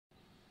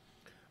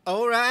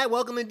All right,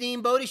 welcome to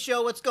Dean Bodie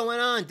Show. What's going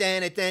on?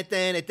 Dean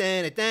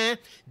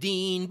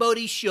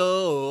Bodie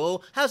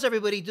Show. How's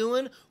everybody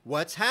doing?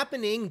 What's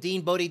happening?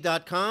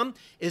 DeanBodie.com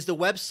is the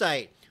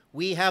website.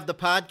 We have the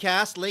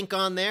podcast link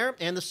on there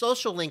and the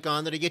social link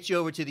on there to get you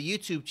over to the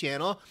YouTube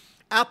channel.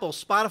 Apple,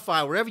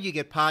 Spotify, wherever you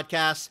get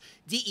podcasts.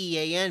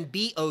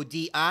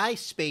 DeanBodi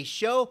space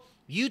show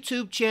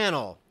YouTube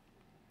channel.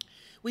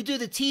 We do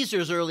the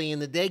teasers early in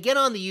the day. Get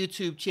on the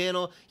YouTube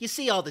channel. You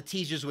see all the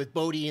teasers with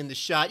Bodie in the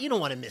shot. You don't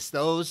want to miss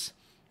those.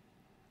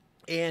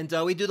 And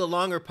we do the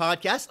longer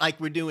podcast like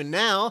we're doing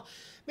now.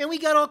 Man, we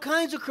got all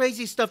kinds of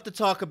crazy stuff to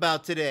talk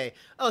about today.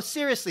 Oh,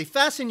 seriously,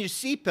 fasten your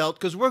seatbelt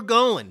because we're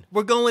going.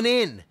 We're going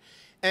in.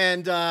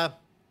 And don't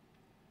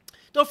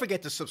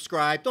forget to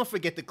subscribe. Don't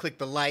forget to click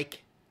the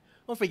like.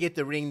 Don't forget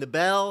to ring the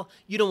bell.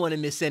 You don't want to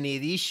miss any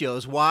of these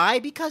shows. Why?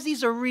 Because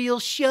these are real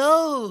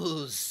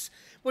shows.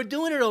 We're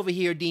doing it over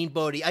here, Dean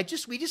Bodie.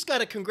 We just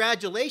got a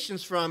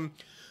congratulations from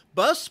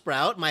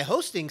Buzzsprout, my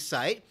hosting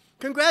site.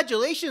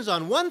 Congratulations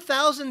on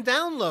 1,000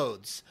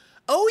 downloads.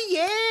 Oh,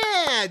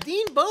 yeah.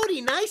 Dean Bodie,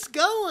 nice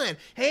going.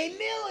 Hey,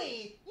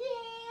 Millie.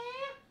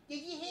 Yeah? Did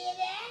you hear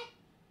that?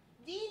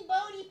 Dean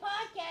Bodie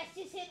podcast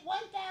just hit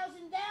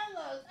 1,000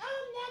 downloads.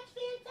 Oh, that's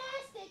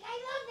fantastic. I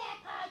love that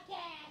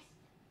podcast.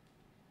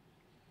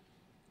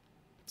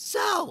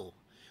 So,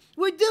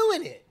 we're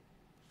doing it.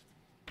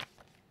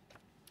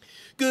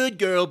 Good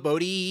girl,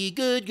 Bodie.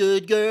 Good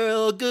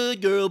girl.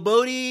 Good girl,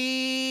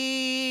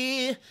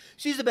 Bodie.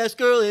 She's the best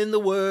girl in the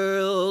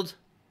world.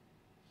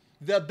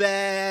 The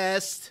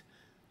best.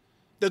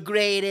 The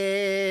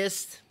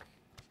greatest.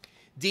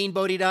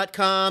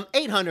 DeanBodie.com,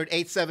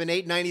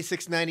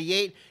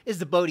 800-878-9698 is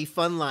the Bodie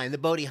fun line, the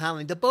Bodie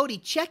hotline. The Bodie,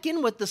 check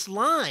in with this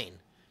line.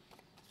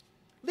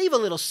 Leave a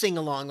little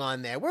sing-along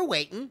on there. We're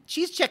waiting.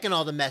 She's checking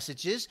all the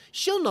messages.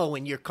 She'll know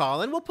when you're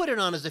calling. We'll put it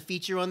on as a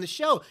feature on the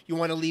show. You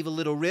want to leave a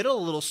little riddle,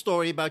 a little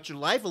story about your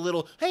life, a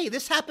little, hey,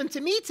 this happened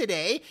to me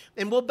today,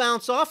 and we'll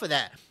bounce off of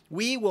that.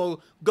 We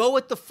will go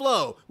with the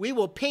flow. We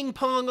will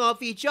ping-pong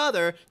off each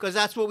other because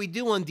that's what we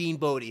do on Dean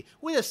Bodie.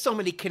 We have so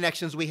many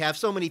connections we have,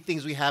 so many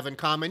things we have in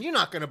common. You're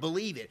not going to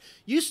believe it.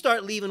 You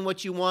start leaving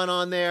what you want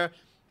on there,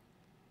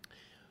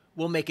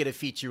 we'll make it a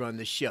feature on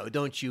the show.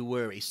 Don't you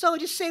worry. So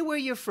just say where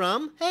you're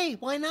from. Hey,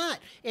 why not?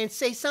 And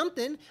say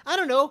something. I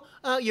don't know.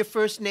 Your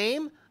first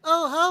name.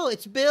 Oh,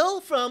 it's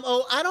Bill from,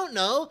 I don't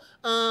know.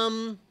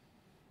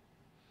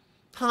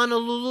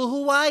 Honolulu,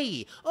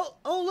 Hawaii.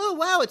 Oh,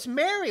 wow, it's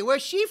Mary.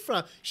 Where's she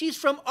from? She's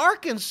from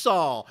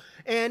Arkansas.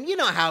 And you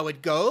know how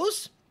it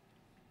goes.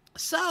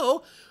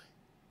 So,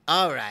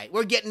 all right,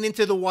 we're getting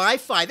into the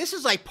Wi-Fi. This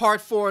is like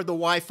part 4 of the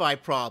Wi-Fi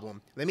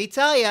problem. Let me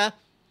tell you,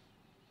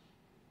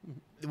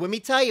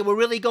 we're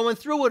really going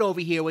through it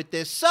over here with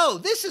this. So,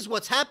 this is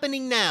what's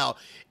happening now.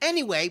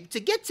 Anyway, to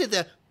get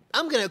to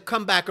I'm going to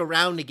come back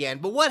around again.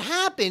 But what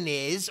happened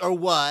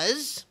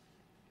was,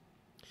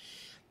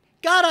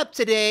 got up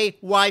today,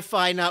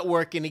 Wi-Fi not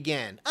working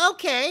again.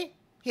 Okay,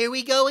 here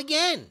we go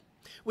again.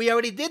 We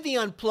already did the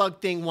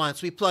unplug thing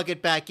once. We plug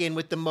it back in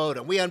with the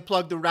modem. We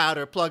unplug the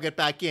router, plug it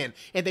back in,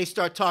 and they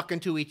start talking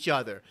to each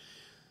other.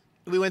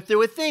 We went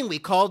through a thing. We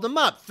called them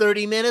up.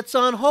 30 minutes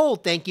on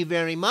hold. Thank you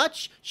very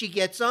much. She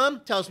gets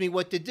on, tells me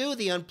what to do.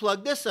 The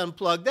unplug this,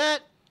 unplug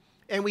that.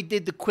 And we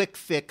did the quick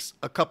fix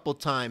a couple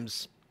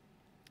times.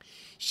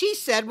 She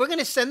said, we're going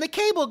to send the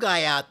cable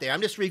guy out there.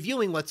 I'm just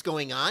reviewing what's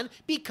going on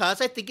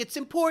because I think it's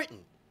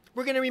important.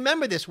 We're going to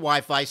remember this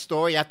Wi-Fi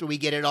story after we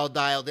get it all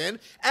dialed in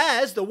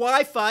as the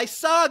Wi-Fi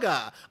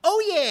saga.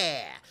 Oh,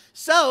 yeah.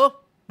 So,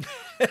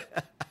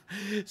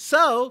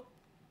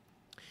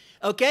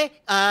 okay,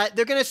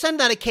 they're going to send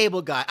out a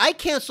cable guy. I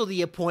canceled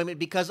the appointment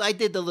because I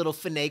did the little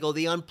finagle,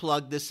 the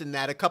unplug, this and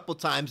that, a couple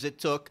times it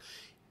took.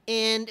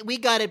 And we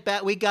got it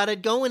back. We got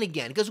it going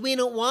again because we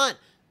don't want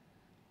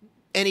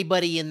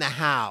anybody in the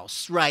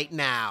house right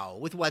now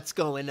with what's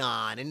going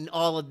on and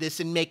all of this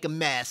and make a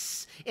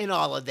mess and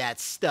all of that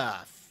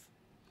stuff.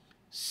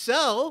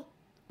 So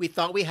we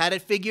thought we had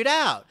it figured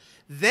out.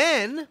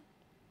 Then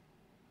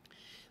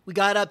we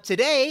got up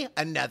today,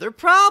 another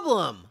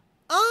problem.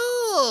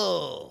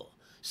 Oh,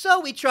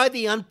 so we tried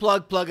the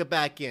unplug, plug it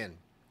back in.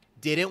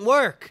 Didn't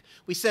work.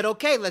 We said,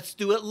 okay, let's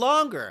do it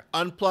longer.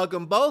 Unplug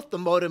them both, the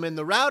modem and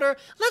the router.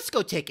 Let's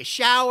go take a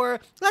shower.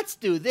 Let's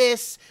do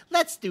this.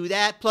 Let's do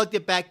that. Plugged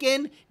it back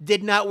in.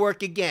 Did not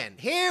work again.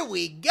 Here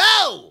we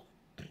go.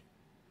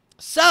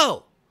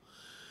 So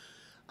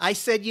I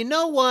said, you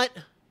know what?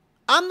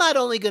 I'm not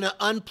only going to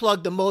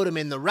unplug the modem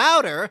and the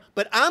router,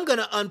 but I'm going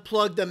to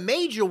unplug the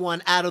major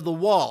one out of the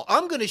wall.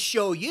 I'm going to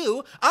show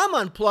you I'm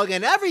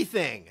unplugging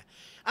everything.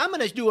 I'm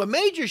going to do a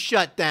major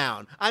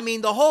shutdown. I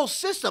mean, the whole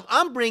system.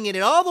 I'm bringing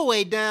it all the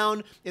way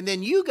down, and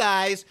then you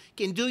guys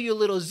can do your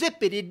little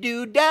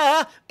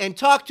zippity-doo-dah and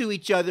talk to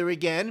each other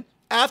again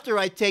after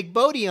I take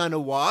Bodie on a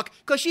walk,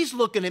 because she's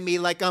looking at me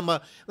like I'm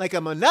a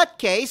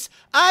nutcase.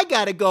 I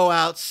got to go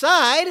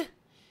outside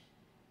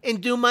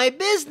and do my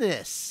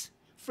business.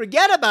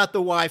 Forget about the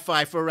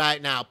Wi-Fi for right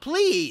now.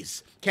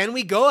 Please, can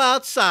we go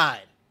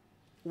outside?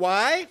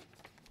 Why?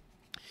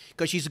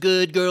 because she's a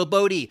good girl,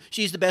 Bodie.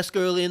 She's the best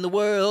girl in the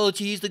world.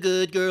 She's the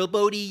good girl,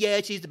 Bodie. Yeah,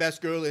 she's the best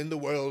girl in the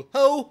world.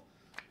 Ho!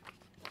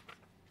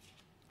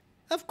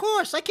 Of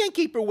course, I can't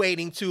keep her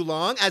waiting too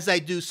long, as I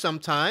do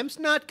sometimes.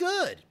 Not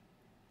good.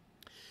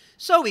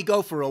 So we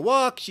go for a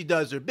walk, she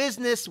does her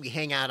business, we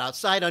hang out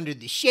outside under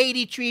the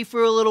shady tree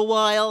for a little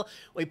while,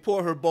 we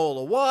pour her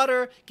bowl of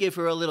water, give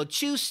her a little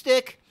chew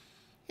stick,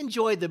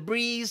 enjoy the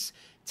breeze.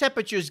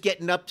 Temperature's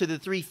getting up to the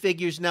three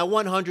figures now,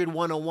 100,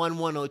 101,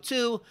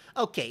 102.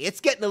 Okay,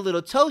 it's getting a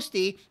little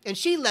toasty, and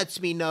she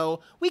lets me know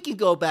we can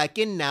go back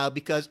in now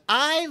because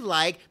I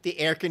like the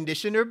air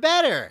conditioner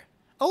better.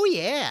 Oh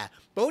yeah,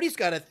 Bodie's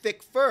got a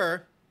thick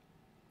fur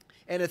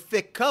and a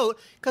thick coat,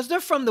 because they're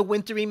from the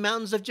wintry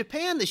mountains of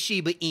Japan, the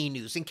Shiba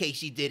Inus, in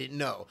case you didn't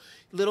know.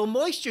 Little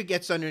moisture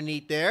gets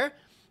underneath there,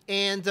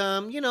 and,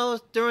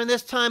 during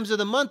this times of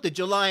the month, of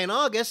July and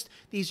August,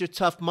 these are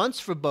tough months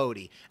for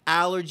Bodie.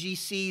 Allergy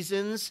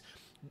seasons,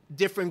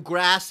 different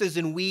grasses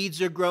and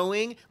weeds are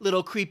growing,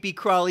 little creepy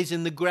crawlies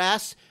in the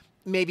grass,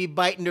 maybe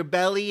biting her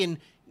belly and,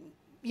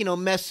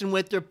 messing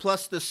with her,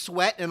 plus the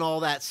sweat and all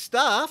that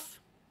stuff.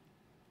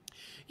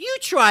 You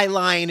try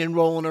lying and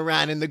rolling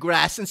around in the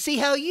grass and see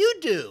how you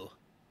do.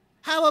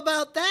 How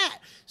about that?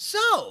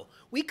 So,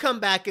 we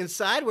come back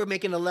inside. We're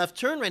making a left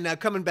turn right now,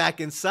 coming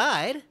back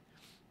inside.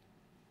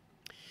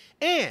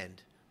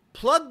 And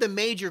plug the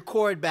major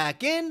cord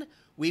back in.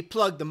 We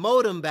plug the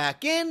modem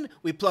back in.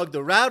 We plug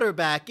the router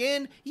back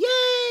in.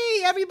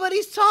 Yay!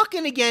 Everybody's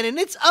talking again, and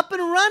it's up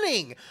and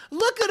running.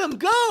 Look at him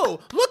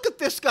go. Look at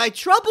this guy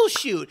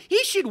troubleshoot.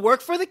 He should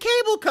work for the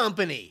cable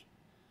company.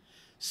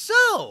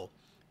 So,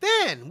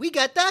 then we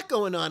got that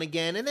going on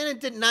again, and then it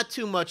did not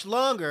too much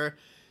longer.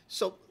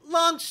 So,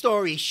 long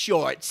story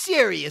short,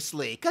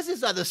 seriously, because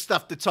there's other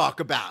stuff to talk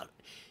about.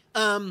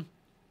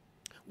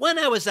 When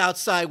I was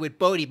outside with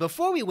Bodie,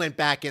 before we went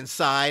back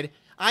inside,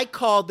 I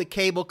called the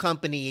cable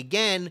company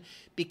again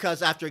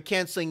because after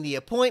canceling the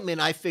appointment,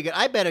 I figured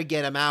I better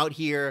get them out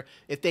here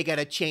if they got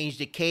to change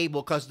the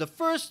cable, because the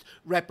first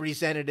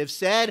representative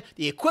said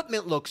the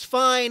equipment looks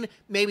fine,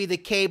 maybe the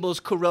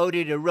cable's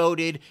corroded,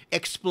 eroded,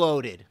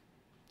 exploded.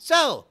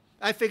 So,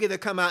 I figured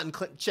they'd come out and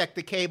check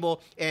the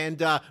cable and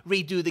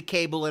redo the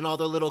cable and all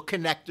the little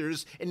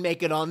connectors and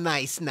make it all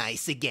nice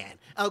again.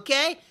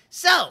 Okay?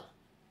 So,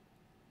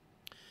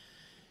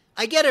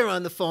 I get her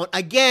on the phone.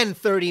 Again,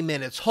 30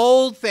 minutes.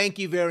 Hold, thank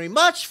you very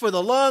much for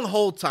the long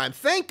hold time.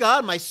 Thank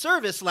God my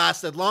service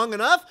lasted long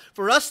enough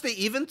for us to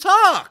even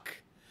talk.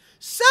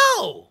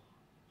 So,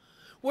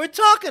 we're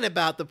talking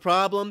about the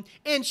problem,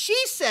 and she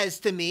says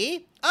to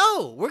me,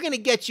 oh, we're going to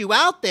get you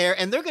out there,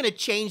 and they're going to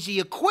change the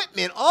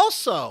equipment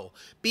also,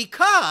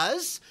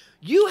 because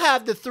you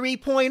have the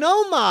 3.0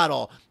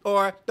 model,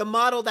 or the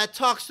model that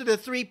talks to the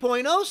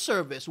 3.0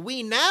 service.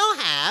 We now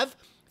have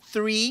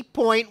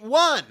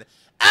 3.1.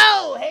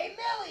 Oh, hey,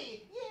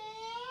 Millie.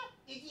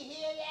 Yeah? Did you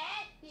hear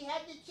that? He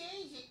had to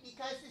change it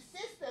because the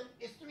system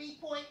is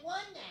 3.1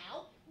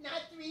 now,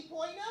 not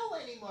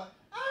 3.0 anymore.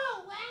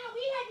 Oh, wow,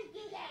 we had to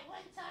do that one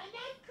time.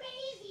 That's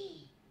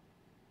crazy.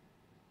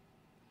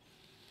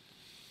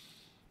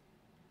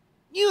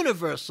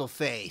 Universal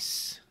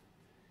face.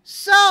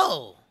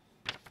 So,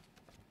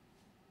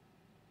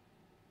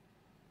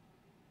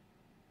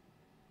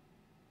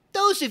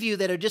 those of you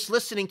that are just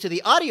listening to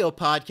the audio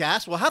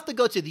podcast will have to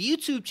go to the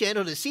YouTube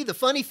channel to see the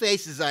funny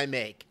faces I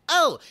make.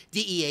 Oh,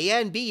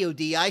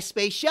 DEANBODI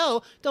space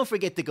show. Don't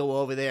forget to go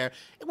over there.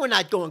 We're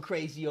not going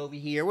crazy over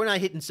here. We're not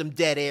hitting some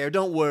dead air.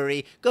 Don't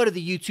worry. Go to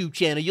the YouTube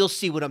channel. You'll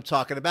see what I'm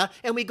talking about.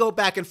 And we go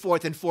back and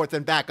forth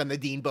and back on the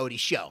Dean Bodie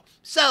show.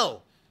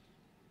 So,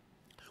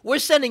 we're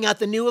sending out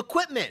the new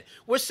equipment.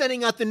 We're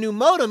sending out the new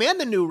modem and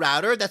the new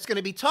router that's going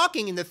to be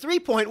talking in the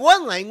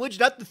 3.1 language,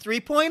 not the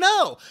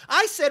 3.0.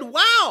 I said,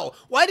 wow,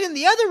 why didn't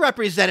the other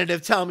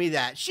representative tell me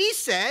that? She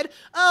said,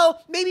 oh,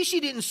 maybe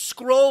she didn't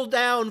scroll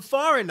down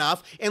far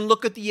enough and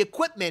look at the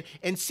equipment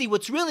and see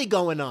what's really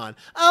going on.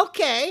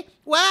 Okay,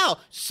 wow,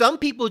 some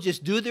people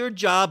just do their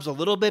jobs a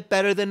little bit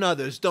better than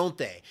others, don't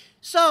they?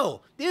 So,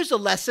 there's a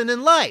lesson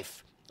in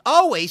life.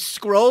 Always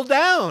scroll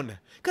down.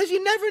 Because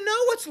you never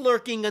know what's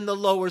lurking on the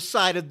lower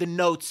side of the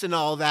notes and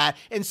all that,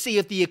 and see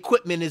if the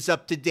equipment is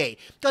up to date.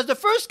 Because the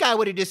first guy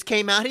would have just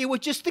came out here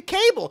with just the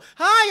cable.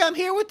 Hi, I'm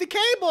here with the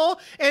cable,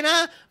 and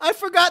I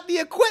forgot the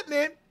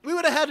equipment. We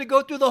would have had to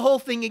go through the whole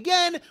thing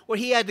again, where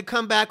he had to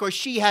come back or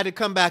she had to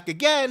come back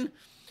again.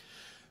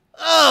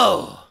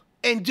 Oh,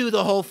 and do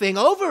the whole thing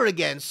over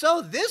again.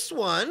 So this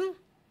one,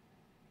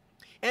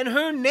 and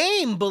her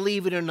name,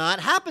 believe it or not,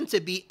 happened to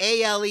be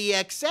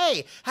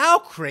Alexa. How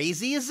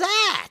crazy is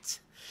that?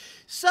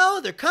 So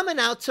they're coming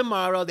out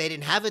tomorrow. They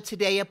didn't have a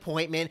today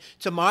appointment.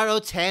 Tomorrow,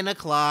 10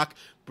 o'clock,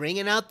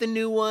 bringing out the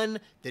new one,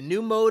 the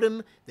new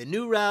modem, the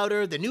new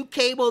router, the new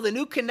cable, the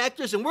new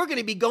connectors, and we're going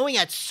to be going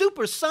at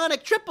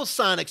supersonic,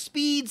 triple-sonic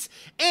speeds,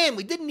 and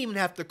we didn't even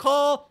have to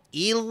call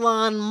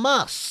Elon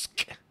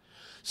Musk.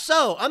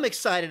 So I'm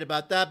excited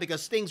about that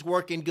because things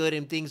working good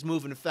and things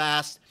moving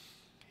fast.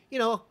 You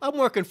know, I'm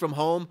working from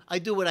home. I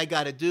do what I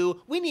got to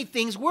do. We need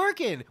things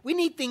working. We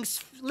need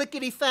things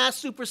lickety-fast,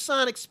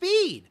 supersonic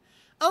speed.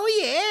 Oh,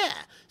 yeah.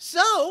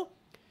 So,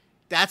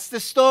 that's the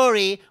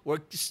story.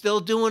 We're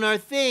still doing our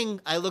thing.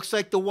 It looks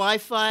like the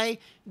Wi-Fi,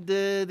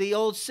 the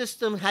old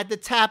system had to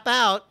tap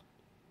out.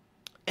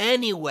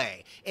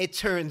 Anyway, it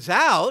turns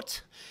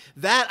out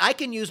that I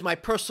can use my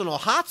personal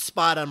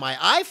hotspot on my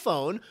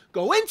iPhone,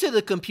 go into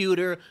the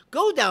computer,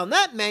 go down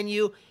that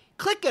menu,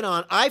 click it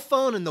on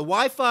iPhone in the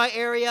Wi-Fi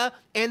area,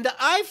 and the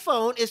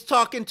iPhone is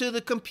talking to the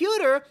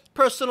computer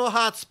personal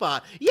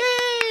hotspot.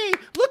 Yay!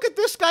 Look at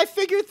this guy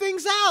figure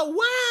things out.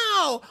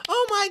 Wow!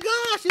 Oh my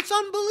gosh, it's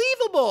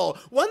unbelievable.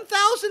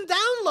 1,000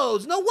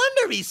 downloads. No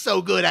wonder he's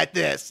so good at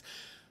this.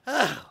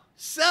 Oh.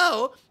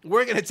 So,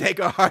 we're going to take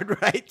a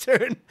hard right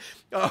turn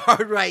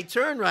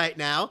right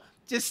now.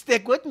 Just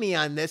stick with me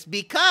on this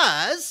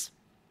because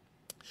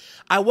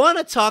I want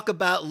to talk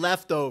about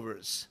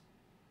leftovers.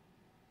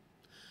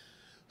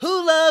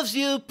 Who loves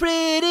you,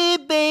 pretty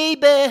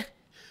baby?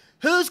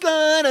 Who's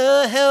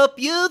gonna help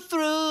you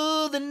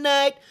through the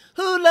night?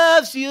 Who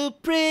loves you,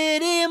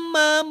 pretty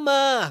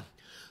mama?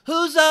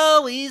 Who's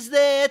always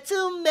there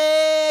to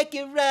make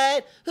it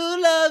right?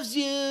 Who loves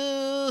you?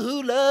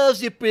 Who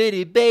loves you,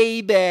 pretty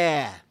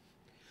baby?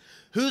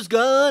 Who's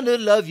gonna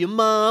love you,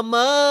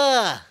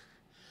 mama?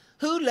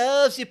 Who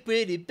loves you,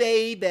 pretty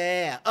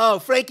baby? Oh,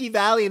 Frankie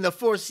Valli and the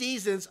Four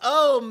Seasons.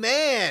 Oh,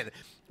 man.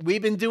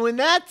 We've been doing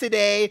that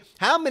today.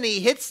 How many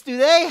hits do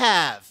they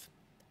have?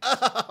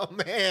 Oh,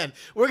 man.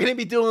 We're going to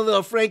be doing a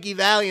little Frankie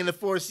Valli and the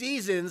Four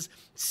Seasons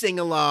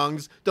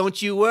sing-alongs.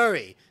 Don't you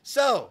worry.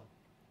 So,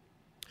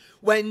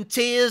 when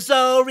tears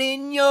are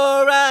in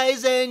your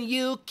eyes and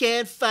you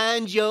can't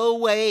find your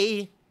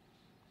way,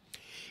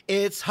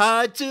 it's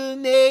hard to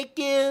make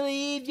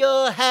believe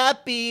you're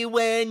happy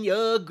when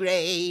you're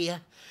gray.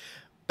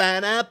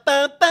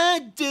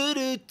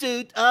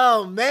 Ba-da-ba-ba-doo-doo-doo.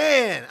 Oh,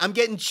 man. I'm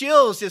getting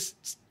chills.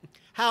 Just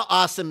how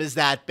awesome is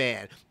that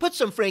band? Put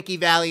some Frankie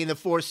Valli in the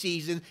Four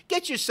Seasons.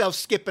 Get yourself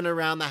skipping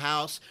around the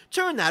house.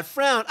 Turn that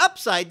frown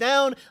upside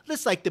down.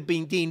 Just like the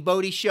Dean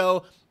Bodie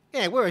Show.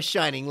 Yeah, we're a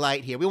shining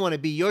light here. We want to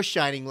be your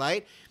shining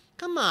light.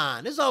 Come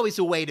on. There's always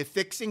a way to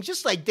fix things.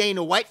 Just like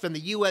Dana White from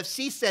the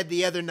UFC said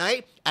the other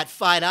night at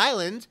Fight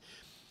Island.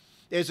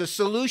 There's a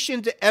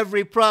solution to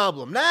every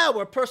problem. Now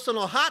we're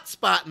personal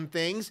hotspotting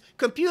things.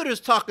 Computer's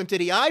talking to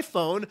the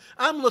iPhone.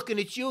 I'm looking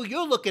at you.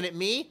 You're looking at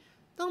me.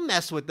 Don't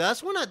mess with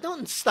us.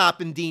 Don't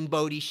stop in Dean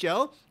Bodie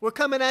Show. We're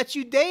coming at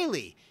you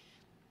daily.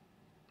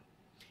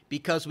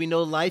 Because we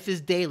know life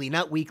is daily,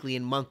 not weekly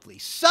and monthly.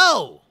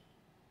 So,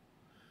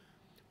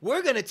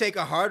 we're going to take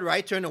a hard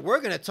right turn and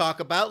we're going to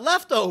talk about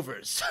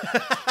leftovers.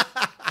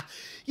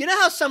 You know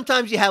how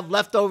sometimes you have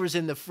leftovers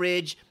in the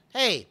fridge?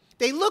 Hey,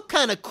 they look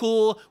kind of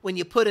cool when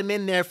you put them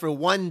in there for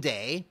one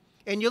day,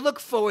 and you look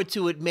forward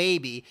to it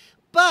maybe,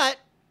 but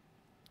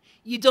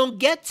you don't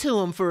get to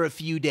them for a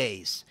few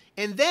days.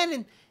 And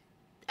then,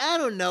 I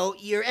don't know,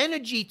 your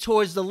energy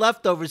towards the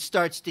leftovers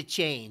starts to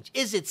change.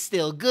 Is it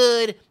still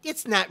good?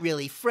 It's not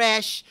really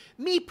fresh.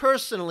 Me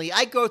personally,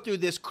 I go through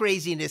this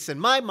craziness in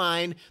my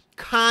mind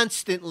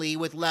constantly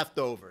with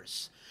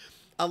leftovers.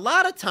 A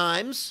lot of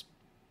times,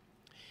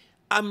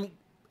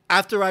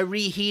 after I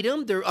reheat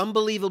them, they're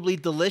unbelievably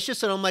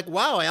delicious, and I'm like,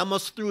 wow, I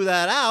almost threw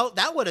that out.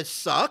 That would have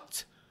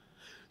sucked.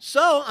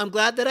 So I'm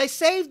glad that I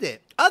saved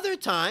it. Other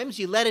times,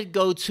 you let it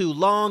go too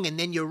long, and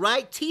then you're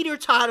right,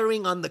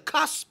 teeter-tottering on the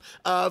cusp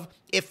of,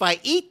 if I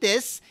eat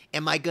this,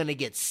 am I going to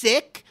get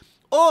sick?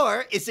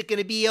 Or is it going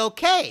to be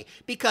okay?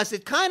 Because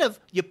it kind of,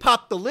 you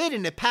pop the lid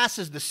and it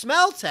passes the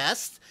smell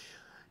test,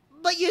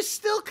 but you're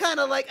still kind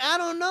of like, I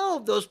don't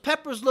know, those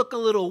peppers look a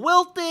little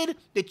wilted,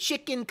 the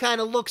chicken kind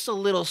of looks a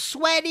little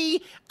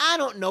sweaty, I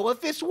don't know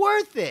if it's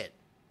worth it.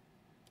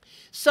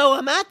 So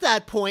I'm at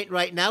that point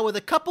right now with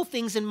a couple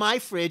things in my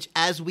fridge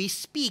as we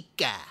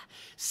speak.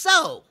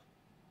 So,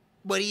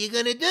 what are you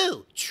going to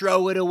do?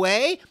 Throw it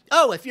away?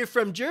 Oh, if you're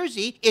from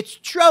Jersey, it's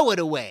throw it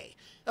away.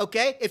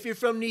 Okay, if you're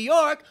from New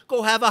York,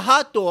 go have a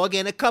hot dog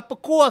and a cup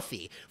of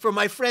coffee. For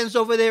my friends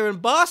over there in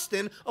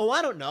Boston, oh,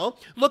 I don't know,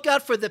 look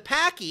out for the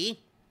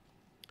Packy.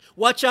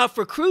 Watch out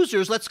for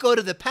cruisers. Let's go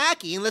to the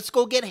Packy and let's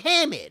go get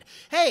hammered.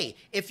 Hey,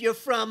 if you're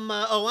from,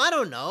 I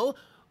don't know,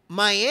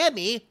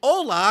 Miami,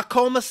 hola,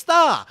 como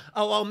esta?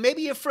 Oh, well,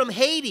 maybe you're from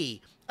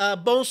Haiti.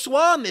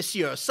 Bonsoir,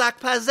 monsieur, sac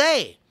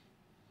passe.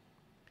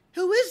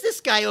 Who is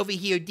this guy over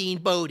here, Dean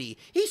Bodie?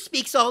 He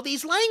speaks all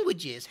these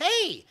languages.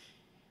 Hey,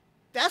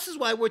 this is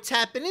why we're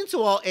tapping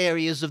into all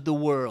areas of the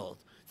world.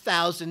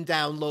 1,000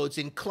 downloads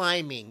and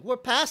climbing. We're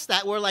past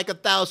that. We're like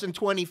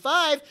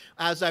 1,025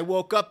 as I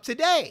woke up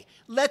today.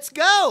 Let's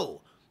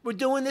go. We're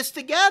doing this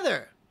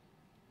together.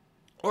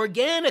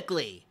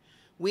 Organically.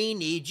 We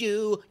need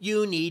you,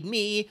 you need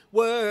me.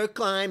 We're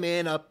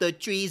climbing up the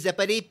trees.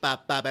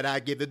 Zippity-ba-ba-ba-da.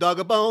 Give the dog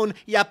a bone.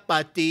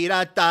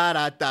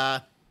 Yappa-dee-da-da-da-da.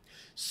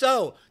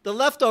 So, the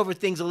leftover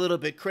thing's a little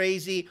bit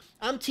crazy.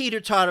 I'm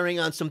teeter-tottering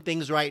on some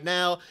things right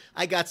now.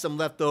 I got some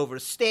leftover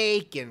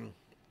steak and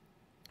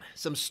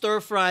some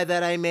stir-fry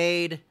that I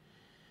made.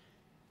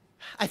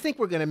 I think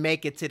we're going to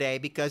make it today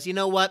because, you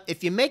know what?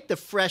 If you make the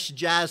fresh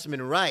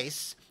jasmine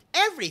rice,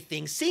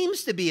 everything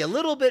seems to be a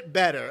little bit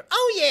better.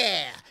 Oh,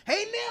 yeah!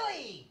 Hey,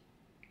 Millie!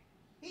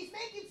 He's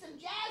making some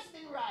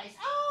jasmine rice.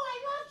 Oh,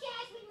 I love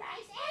jasmine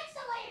rice.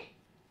 Excellent.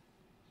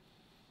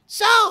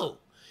 So,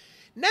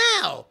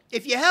 now,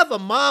 if you have a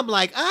mom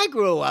like I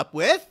grew up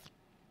with,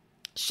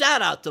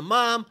 shout out to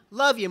Mom,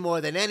 love you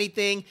more than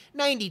anything,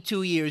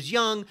 92 years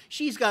young,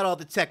 she's got all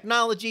the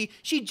technology,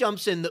 she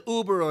jumps in the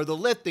Uber or the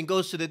Lyft and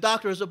goes to the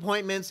doctor's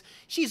appointments,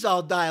 she's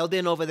all dialed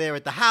in over there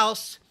at the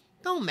house.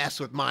 Don't mess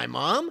with my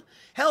mom.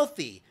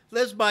 Healthy,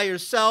 lives by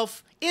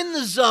herself, in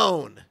the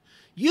zone.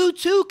 You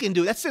too can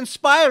do, that's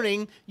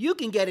inspiring, you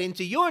can get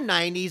into your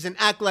 90s and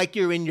act like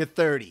you're in your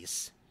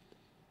 30s.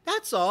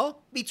 That's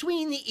all,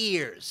 between the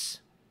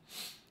ears.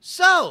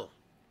 So,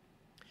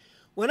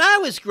 when I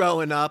was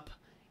growing up,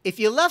 if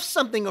you left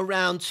something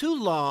around too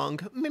long,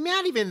 maybe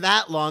not even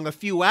that long, a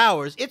few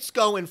hours, it's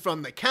going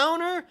from the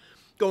counter,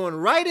 going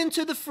right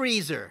into the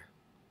freezer.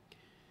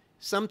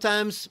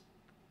 Sometimes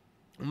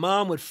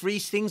Mom would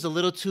freeze things a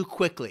little too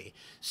quickly.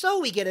 So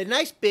we get a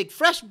nice big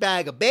fresh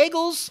bag of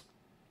bagels,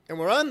 and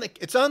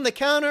it's on the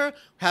counter,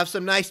 have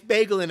some nice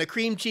bagel and a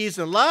cream cheese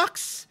and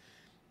lox,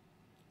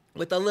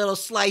 with a little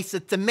slice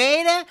of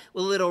tomato,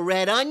 with a little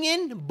red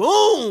onion,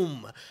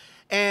 boom!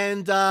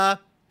 And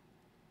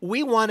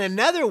we want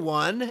another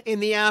one in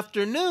the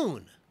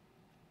afternoon.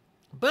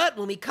 But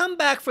when we come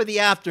back for the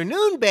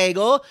afternoon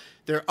bagel,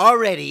 they're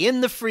already in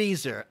the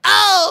freezer.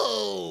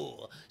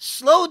 Oh!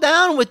 Slow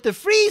down with the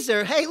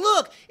freezer. Hey,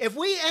 look, if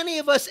any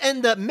of us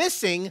end up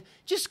missing,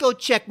 just go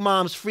check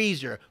Mom's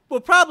freezer.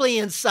 We're probably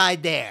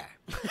inside there.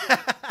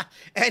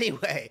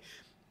 Anyway,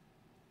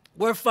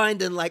 we're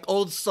finding like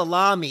old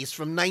salamis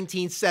from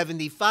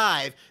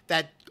 1975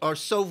 that are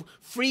so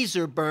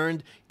freezer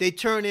burned, they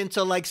turn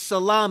into like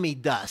salami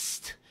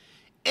dust.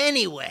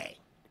 Anyway,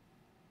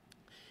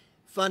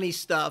 funny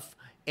stuff,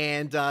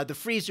 and the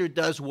freezer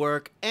does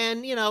work.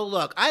 And,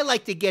 look, I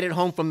like to get it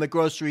home from the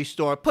grocery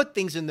store, put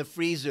things in the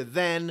freezer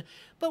then.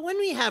 But when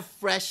we have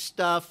fresh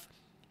stuff,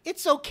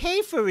 it's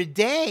okay for a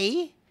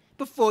day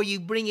before you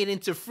bring it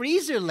into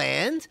freezer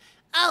land.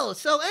 Oh,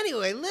 so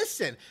anyway,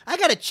 listen, I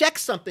got to check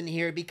something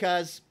here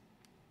because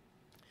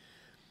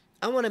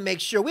I want to make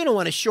sure we don't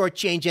want to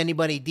shortchange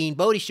anybody. Dean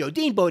Bodie Show,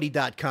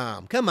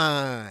 DeanBodie.com. Come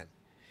on.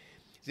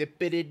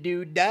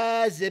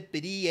 Zippity-doo-dah,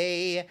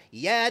 zippity-yay,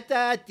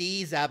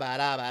 ya-da-dee,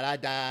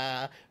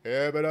 zabba-da-ba-da-da,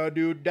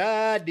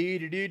 da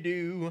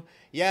dee-dee-doo-doo,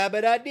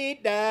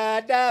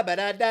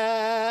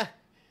 ya-ba-da-dee-da-da-ba-da-da.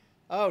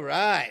 All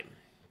right.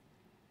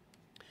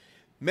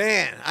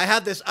 Man, I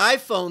have this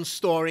iPhone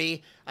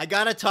story I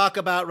got to talk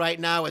about right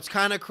now. It's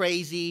kind of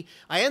crazy.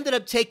 I ended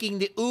up taking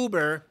the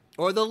Uber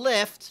or the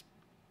Lyft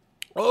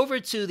over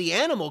to the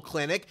animal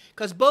clinic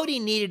because Bodie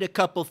needed a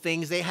couple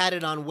things. They had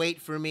it on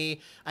wait for me.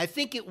 I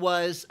think it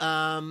was,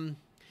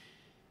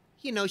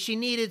 she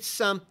needed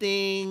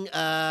something,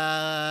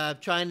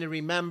 trying to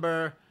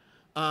remember,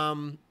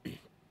 some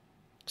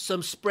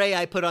spray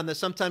I put on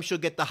sometimes she'll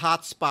get the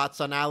hot spots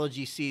on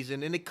allergy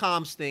season and it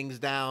calms things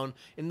down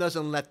and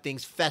doesn't let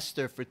things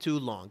fester for too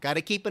long. Got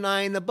to keep an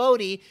eye on the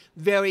Bodie,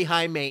 very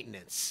high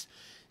maintenance.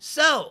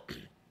 So,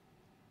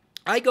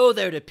 I go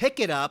there to pick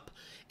it up.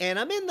 And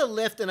I'm in the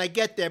lift and I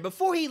get there.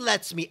 Before he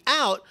lets me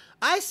out,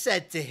 I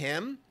said to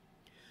him,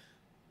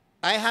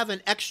 I have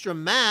an extra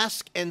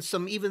mask and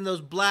even those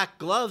black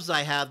gloves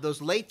I have,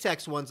 those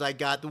latex ones I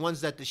got, the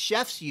ones that the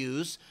chefs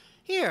use.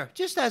 Here,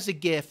 just as a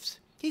gift.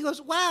 He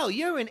goes, wow,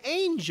 you're an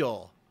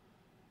angel.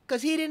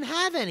 Because he didn't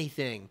have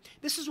anything.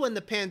 This is when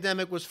the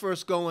pandemic was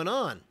first going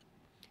on.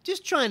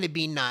 Just trying to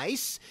be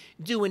nice,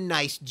 do a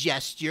nice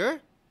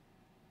gesture.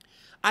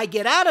 I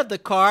get out of the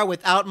car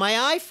without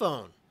my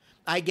iPhone.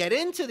 I get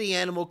into the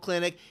animal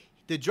clinic,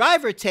 the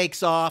driver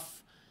takes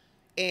off,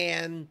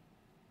 and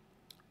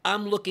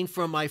I'm looking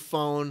for my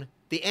phone.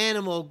 The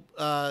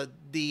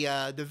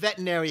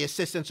veterinary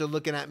assistants are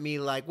looking at me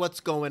like, what's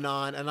going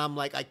on? And I'm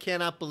like, I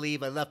cannot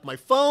believe I left my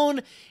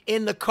phone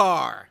in the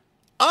car.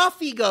 Off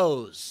he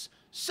goes.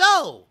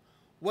 So,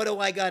 what do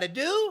I got to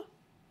do?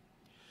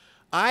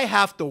 I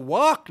have to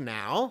walk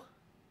now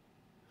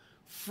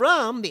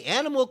from the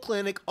animal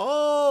clinic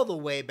all the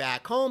way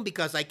back home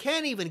because I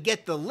can't even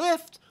get the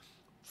lift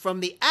from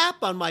the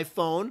app on my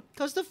phone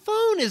because the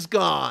phone is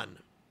gone.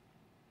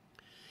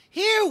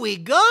 Here we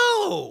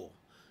go.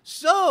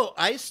 So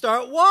I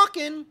start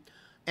walking,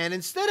 and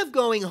instead of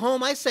going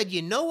home, I said,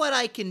 you know what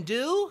I can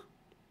do?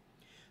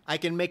 I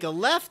can make a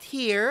left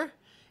here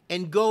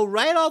and go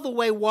right all the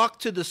way, walk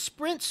to the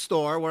Sprint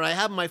store where I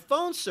have my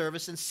phone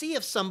service and see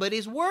if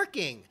somebody's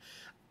working.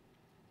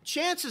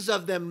 Chances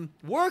of them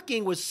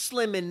working was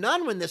slim and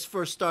none when this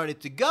first started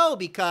to go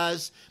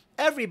because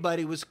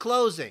everybody was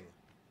closing.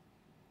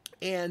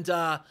 And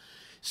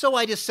so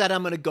I just said,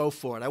 I'm going to go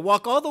for it. I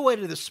walk all the way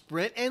to the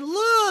Sprint, and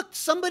look,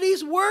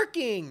 somebody's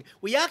working.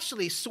 We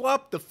actually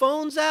swapped the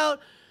phones out.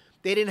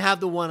 They didn't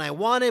have the one I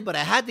wanted, but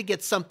I had to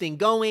get something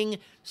going.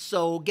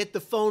 So get the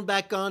phone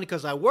back on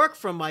because I work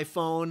from my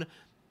phone.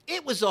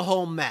 It was a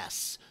whole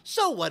mess.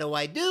 So what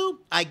do?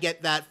 I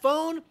get that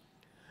phone.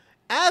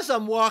 As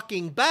I'm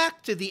walking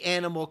back to the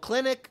animal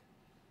clinic,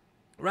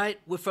 right,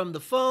 from the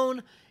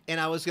phone, and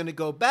I was going to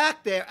go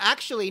back there.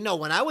 Actually, no,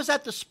 when I was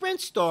at the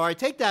Sprint store, I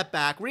take that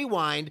back,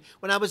 rewind.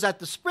 When I was at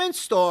the Sprint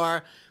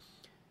store,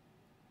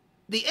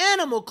 the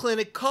animal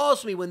clinic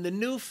calls me when the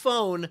new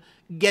phone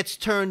gets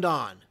turned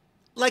on.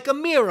 Like a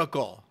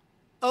miracle.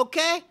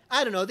 Okay?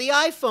 I don't know, the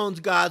iPhone's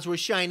gods were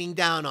shining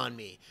down on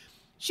me.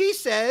 She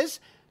says,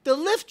 the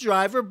Lyft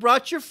driver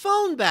brought your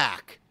phone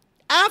back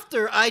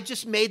after I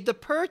just made the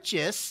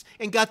purchase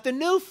and got the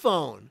new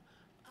phone.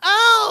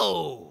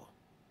 Oh!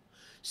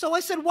 So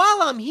I said,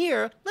 while I'm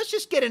here, let's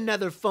just get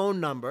another phone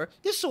number,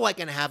 just so I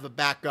can have a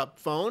backup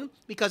phone,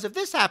 because if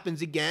this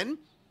happens again,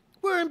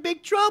 we're in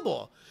big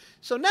trouble.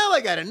 So now I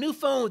got a new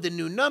phone with a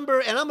new number,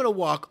 and I'm going to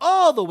walk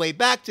all the way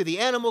back to the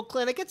animal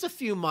clinic. It's a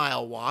few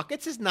mile walk.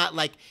 It's just not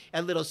like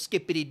a little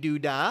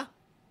skippity-doo-dah.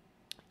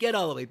 Get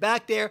all the way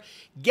back there,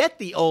 get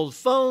the old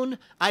phone.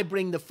 I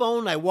bring the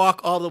phone. I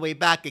walk all the way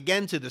back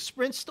again to the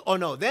Sprint store. Oh,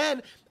 no,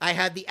 then I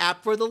had the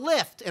app for the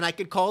Lyft, and I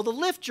could call the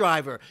Lyft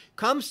driver.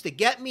 Comes to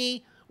get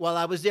me while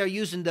I was there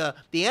using the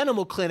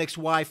animal clinic's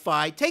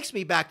Wi-Fi, takes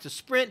me back to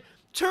Sprint,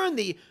 turn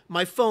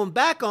my phone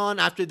back on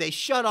after they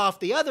shut off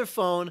the other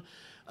phone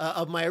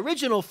of my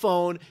original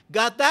phone,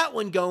 got that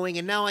one going,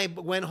 and now I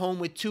went home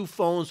with two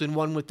phones and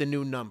one with the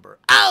new number.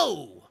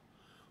 Ow!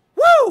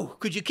 Woo!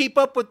 Could you keep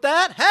up with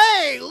that?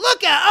 Hey,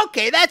 look out!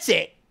 Okay, that's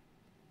it.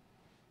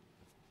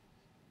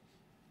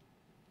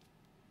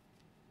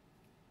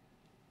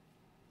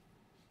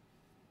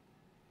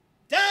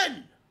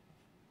 Done!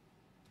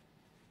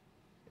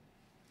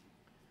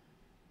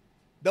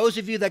 Those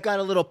of you that got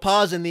a little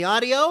pause in the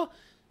audio,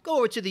 go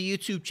over to the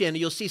YouTube channel.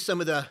 You'll see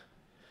some of the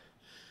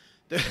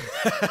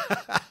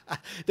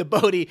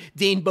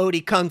Dean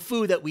Bodie Kung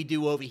Fu that we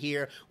do over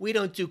here. We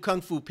don't do Kung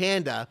Fu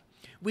Panda.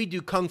 We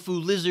do Kung Fu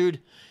Lizard,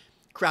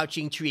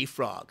 Crouching Tree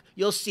Frog.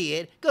 You'll see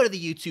it. Go to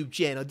the YouTube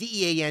channel,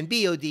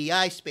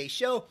 DEANBODI space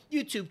show,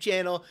 YouTube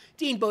channel.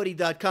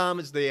 DeanBodie.com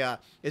is the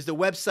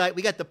website.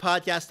 We got the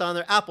podcast on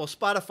there, Apple,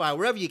 Spotify,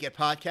 wherever you get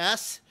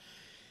podcasts.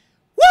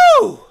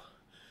 Woo!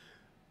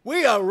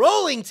 We are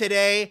rolling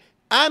today.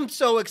 I'm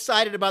so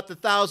excited about the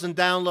 1,000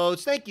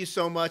 downloads. Thank you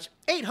so much.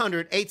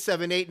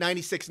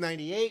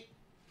 800-878-9698.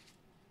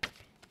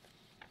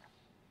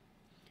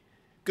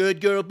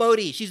 Good girl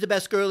Bodie, she's the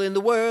best girl in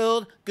the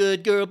world.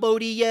 Good girl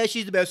Bodie, yeah,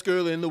 she's the best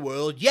girl in the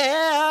world.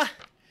 Yeah!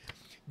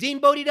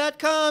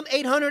 DeanBodie.com,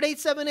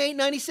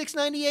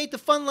 800-878-9698, the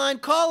fun line.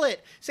 Call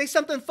it. Say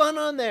something fun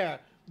on there.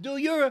 Do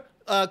your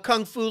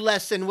Kung Fu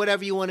lesson,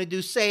 whatever you want to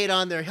do. Say it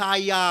on there.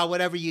 Hi-ya,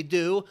 whatever you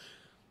do.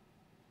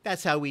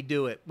 That's how we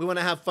do it. We want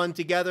to have fun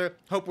together.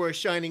 Hope we're a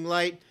shining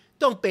light.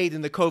 Don't bathe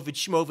in the COVID,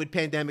 schmovid,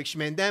 pandemic,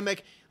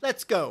 schmandemic.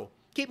 Let's go.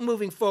 Keep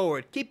moving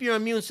forward. Keep your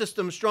immune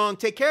system strong.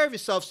 Take care of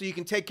yourself so you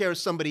can take care of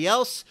somebody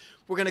else.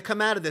 We're going to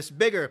come out of this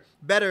bigger,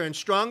 better, and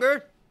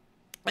stronger.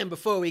 And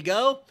before we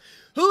go,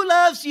 who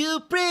loves you,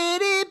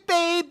 pretty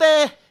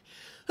baby?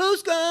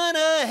 Who's going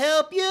to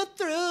help you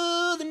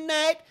through the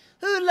night?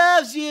 Who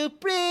loves you,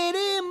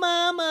 pretty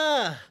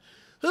mama?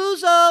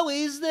 Who's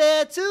always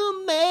there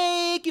to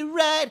make it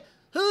right?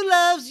 Who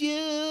loves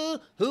you?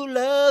 Who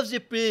loves you,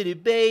 pretty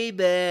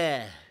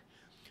baby?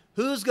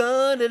 Who's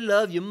gonna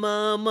love your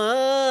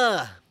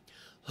mama?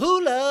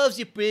 Who loves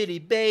you, pretty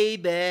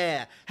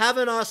baby? Have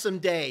an awesome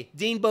day.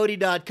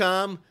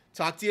 DeanBodie.com.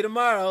 Talk to you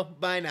tomorrow.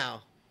 Bye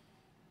now.